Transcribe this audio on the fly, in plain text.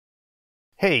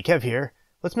Hey, Kev here.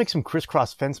 Let's make some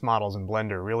crisscross fence models in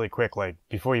Blender really quick, like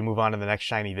before you move on to the next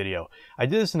shiny video. I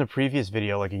did this in a previous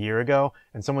video like a year ago,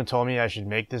 and someone told me I should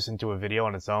make this into a video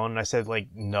on its own, and I said like,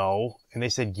 no. And they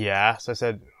said, yeah. So I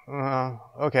said,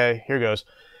 okay, here goes.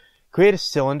 Create a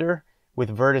cylinder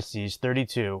with vertices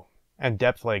 32 and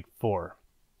depth like 4.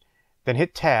 Then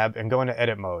hit tab and go into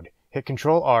edit mode. Hit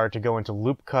Ctrl R to go into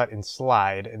loop cut and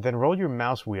slide, and then roll your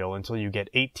mouse wheel until you get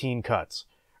 18 cuts.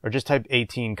 Or just type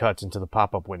 18 cuts into the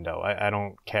pop-up window. I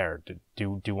don't care.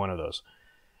 Do one of those.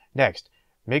 Next,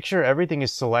 make sure everything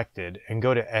is selected and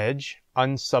go to Edge,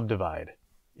 Unsubdivide.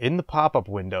 In the pop-up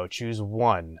window, choose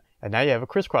 1, and now you have a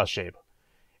crisscross shape.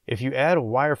 If you add a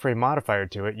wireframe modifier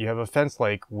to it, you have a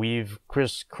fence-like weave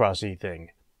crisscrossy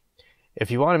thing. If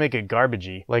you want to make it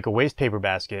garbagey, like a waste paper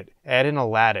basket, add in a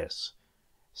lattice.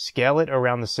 Scale it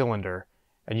around the cylinder,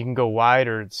 and you can go wide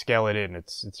or scale it in.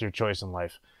 It's your choice in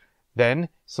life. Then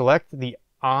select the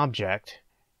object,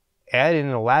 add in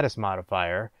a lattice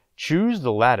modifier, choose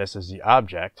the lattice as the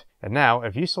object, and now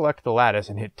if you select the lattice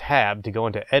and hit tab to go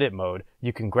into edit mode,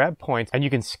 you can grab points and you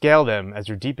can scale them as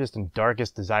your deepest and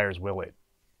darkest desires will it.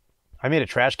 I made a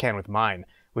trash can with mine,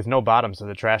 with no bottom so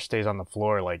the trash stays on the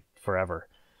floor like forever.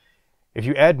 If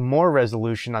you add more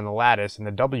resolution on the lattice in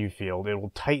the W field, it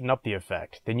will tighten up the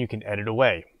effect. Then you can edit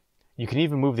away. You can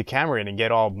even move the camera in and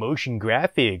get all motion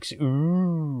graphics.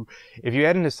 Ooh! If you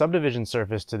add in a subdivision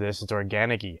surface to this, it's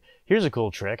organic-y. Here's a cool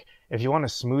trick. If you want to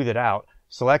smooth it out,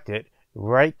 select it,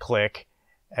 right-click,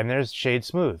 and there's Shade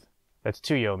Smooth. That's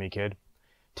too yummy, kid.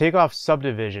 Take off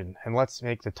subdivision, and let's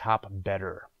make the top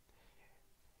better.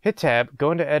 Hit tab,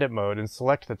 go into edit mode, and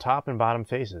select the top and bottom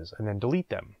faces, and then delete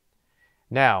them.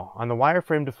 Now, on the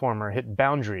wireframe deformer, hit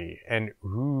boundary, and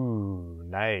ooh,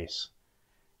 nice.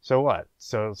 So what?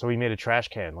 So we made a trash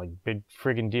can, like big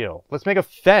friggin' deal. Let's make a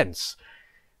fence!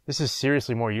 This is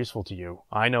seriously more useful to you.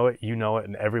 I know it, you know it,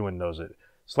 and everyone knows it.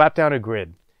 Slap down a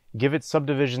grid. Give it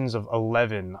subdivisions of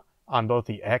 11 on both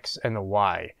the X and the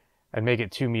Y, and make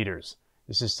it 2 meters.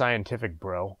 This is scientific,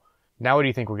 bro. Now what do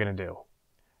you think we're gonna do?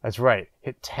 That's right,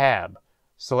 hit tab.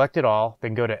 Select it all,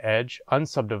 then go to Edge,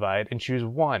 Unsubdivide, and choose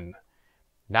 1.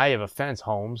 Now you have a fence,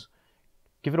 Holmes.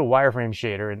 Give it a wireframe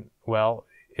shader, and, well,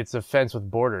 it's a fence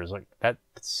with borders. Like, that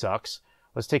sucks.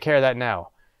 Let's take care of that now.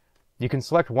 You can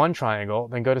select one triangle,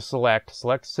 then go to select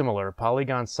similar,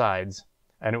 polygon sides,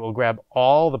 and it will grab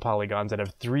all the polygons that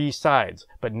have 3 sides,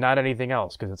 but not anything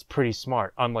else, because it's pretty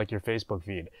smart, unlike your Facebook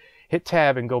feed. Hit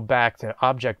tab and go back to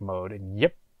object mode, and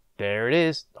yep, there it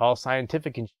is, all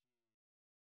scientific and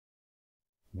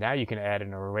now you can add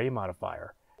an array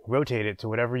modifier. Rotate it to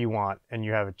whatever you want, and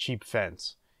you have a cheap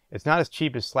fence. It's not as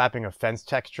cheap as slapping a fence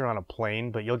texture on a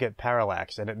plane, but you'll get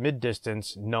parallax, and at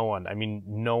mid-distance, no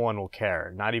one will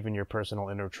care, not even your personal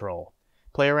inner troll.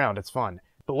 Play around, it's fun.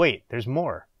 But wait, there's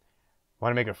more.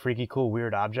 Want to make a freaky cool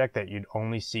weird object that you'd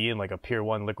only see in like a Pier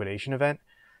 1 liquidation event?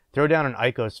 Throw down an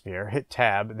icosphere, hit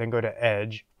tab, then go to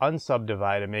Edge,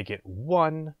 Unsubdivide, and make it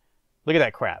 1. Look at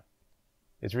that crap.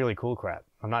 It's really cool crap.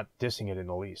 I'm not dissing it in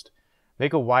the least.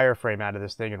 Make a wireframe out of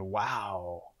this thing, and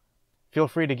wow. Feel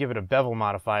free to give it a bevel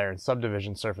modifier and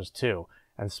subdivision surface too,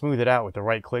 and smooth it out with the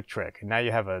right click trick. And now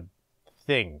you have a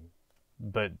thing,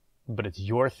 but it's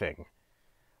your thing.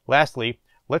 Lastly,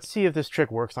 let's see if this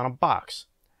trick works on a box.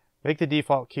 Make the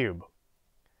default cube.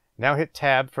 Now hit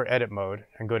tab for edit mode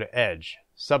and go to Edge,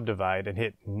 Subdivide, and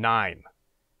hit 9.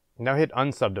 Now hit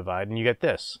Unsubdivide and you get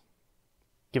this.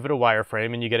 Give it a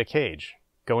wireframe and you get a cage.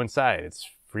 Go inside, it's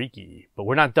freaky, but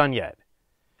we're not done yet.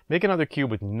 Make another cube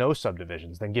with no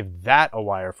subdivisions, then give that a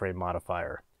wireframe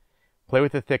modifier. Play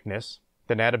with the thickness,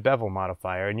 then add a bevel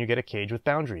modifier, and you get a cage with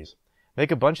boundaries.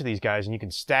 Make a bunch of these guys and you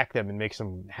can stack them and make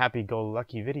some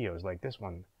happy-go-lucky videos like this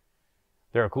one.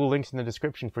 There are cool links in the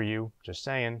description for you, just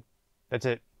saying. That's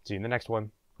it. See you in the next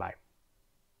one. Bye.